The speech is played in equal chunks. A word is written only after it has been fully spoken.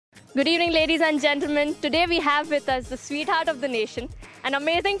Good evening, ladies and gentlemen. Today we have with us the sweetheart of the nation, an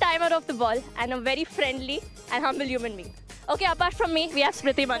amazing timer of the ball, and a very friendly and humble human being. Okay, apart from me, we have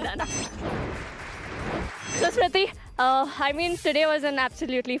Smriti Mandhana. So Smriti, today was an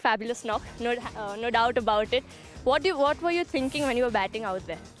absolutely fabulous knock, no doubt about it. What were you thinking when you were batting out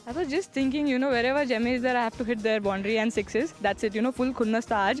there? I was just thinking, wherever Jemmy is there, I have to hit their boundary and sixes. That's it, full khunnas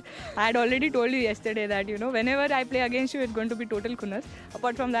tha aaj. I had already told you yesterday that, whenever I play against you, it's going to be total khunnas.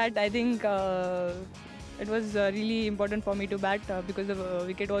 Apart from that, I think it was really important for me to bat because the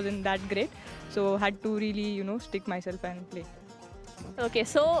wicket wasn't that great. So had to really, stick myself and play. Okay,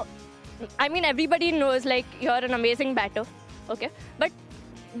 so, everybody knows, you're an amazing batter, okay? But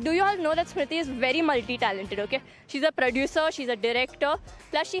do you all know that Smriti is very multi-talented, okay? She's a producer, she's a director,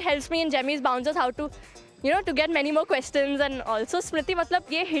 plus she helps me in Jemmy's bouncers how to, to get many more questions. And also Smriti,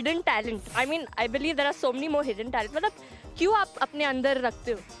 ye hidden talent. I believe there are so many more hidden talent. Kyun aap apne andar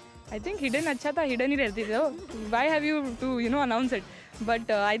rakhte ho? I think hidden acha tha, hidden hi rehti tho. Why have you to, announce it? But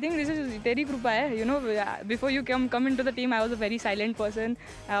I think this is Teri Krupa hai. Before you come into the team, I was a very silent person.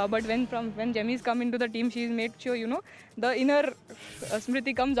 But when Jemmy's come into the team, she's made sure, the inner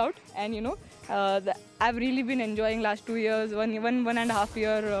Smriti comes out. And, I've really been enjoying last 2 years, one and a half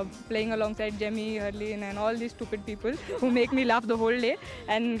year playing alongside Jemmy, Harleen and all these stupid people who make me laugh the whole day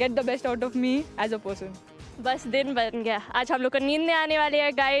and get the best out of me as a person. बस दिन बन गया आज हम लोग को नींद नहीं आने वाली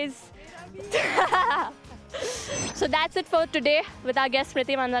है guys. So that's it for today with our guest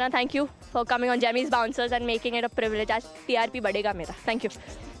Smriti Mandhana. Thank you for coming on Jemmy's Bouncers and making it a privilege. आज TRP बढ़ेगा मेरा. Thank you.